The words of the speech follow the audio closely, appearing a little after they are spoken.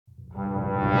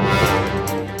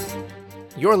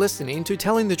You're listening to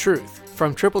Telling the Truth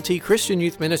from Triple T Christian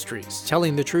Youth Ministries,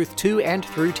 telling the truth to and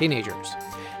through teenagers.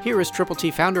 Here is Triple T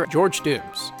founder George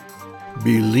Dooms.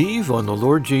 Believe on the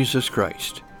Lord Jesus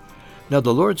Christ. Now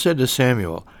the Lord said to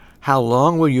Samuel, "How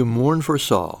long will you mourn for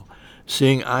Saul,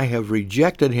 seeing I have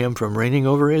rejected him from reigning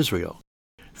over Israel?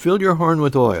 Fill your horn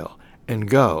with oil, and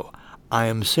go. I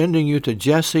am sending you to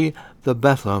Jesse the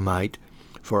Bethlehemite,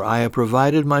 for I have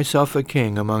provided myself a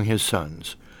king among his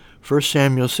sons." 1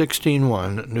 Samuel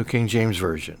 16:1, New King James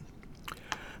Version.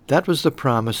 That was the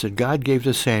promise that God gave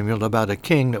to Samuel about a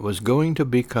king that was going to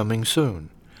be coming soon.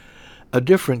 A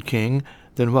different king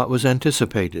than what was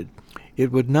anticipated.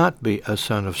 It would not be a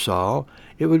son of Saul.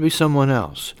 It would be someone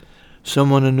else.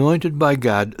 Someone anointed by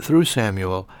God through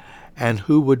Samuel, and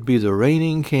who would be the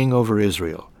reigning king over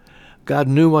Israel. God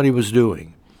knew what he was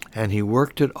doing, and he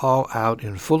worked it all out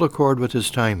in full accord with his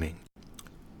timing.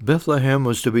 Bethlehem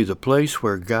was to be the place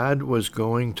where God was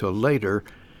going to later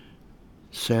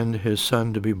send his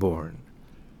son to be born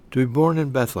in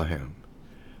Bethlehem.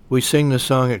 We sing the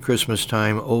song at Christmas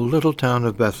time, "O Little Town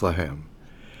of Bethlehem."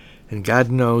 And God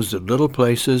knows that little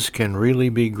places can really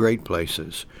be great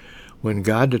places when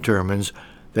God determines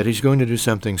that he's going to do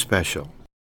something special.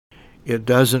 It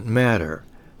doesn't matter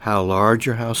how large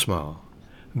or how small.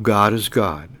 God is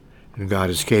God, and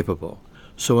God is capable.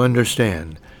 So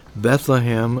understand,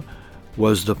 Bethlehem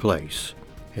was the place,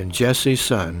 and Jesse's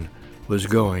son was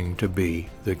going to be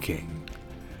the king.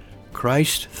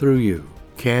 Christ through you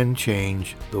can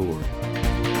change the world.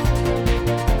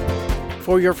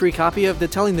 For your free copy of the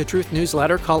Telling the Truth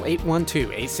newsletter, call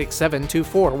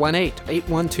 812-867-2418,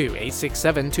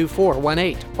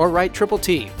 812-867-2418, or write Triple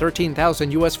T,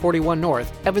 13,000 U.S. 41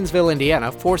 North, Evansville,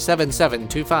 Indiana,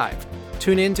 47725.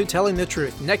 Tune in to Telling the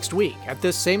Truth next week at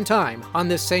this same time on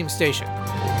this same station.